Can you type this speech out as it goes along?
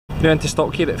New into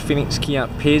stock here at Phoenix Kia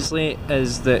Paisley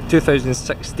is the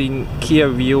 2016 Kia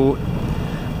Rio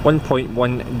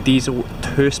 1.1 diesel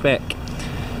 2-spec.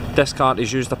 This car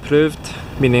is used approved,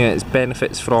 meaning it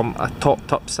benefits from a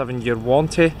topped up 7-year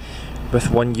warranty with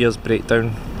 1 year's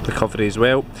breakdown recovery as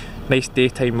well. Nice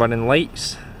daytime running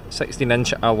lights,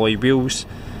 16-inch alloy wheels,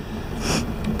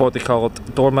 body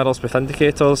coloured door mirrors with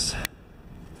indicators,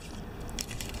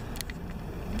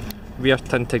 rear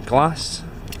tinted glass,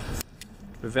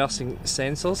 reversing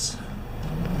sensors,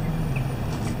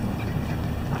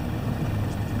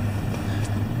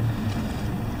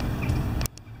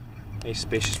 nice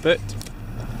spacious boot,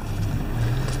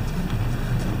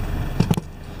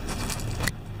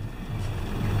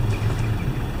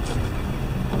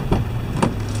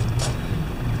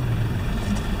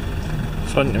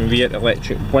 front and rear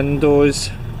electric windows,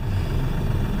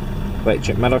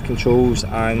 electric mirror controls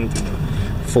and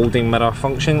folding mirror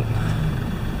function.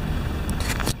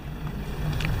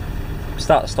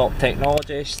 Start stop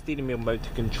technology, steering wheel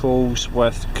mounted controls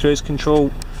with cruise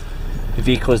control. The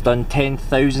vehicle has done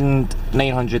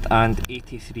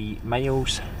 10,983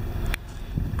 miles.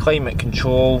 Climate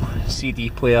control, CD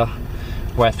player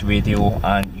with radio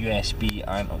and USB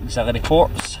and auxiliary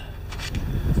ports.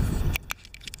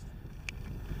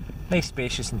 Nice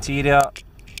spacious interior,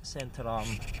 centre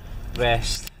arm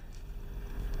rest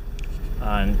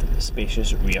and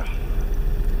spacious rear.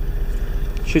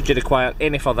 Should you require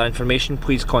any further information,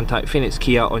 please contact Phoenix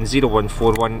Kia on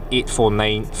 0141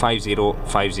 849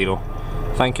 5050.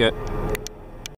 Thank you.